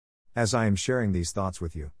As I am sharing these thoughts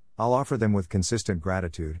with you, I'll offer them with consistent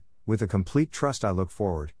gratitude, with a complete trust. I look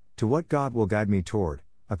forward to what God will guide me toward,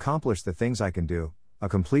 accomplish the things I can do, a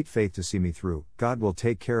complete faith to see me through. God will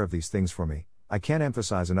take care of these things for me. I can't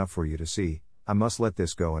emphasize enough for you to see. I must let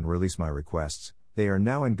this go and release my requests. They are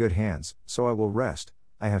now in good hands, so I will rest.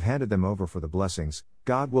 I have handed them over for the blessings.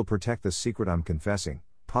 God will protect the secret I'm confessing.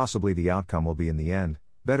 Possibly the outcome will be in the end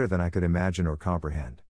better than I could imagine or comprehend.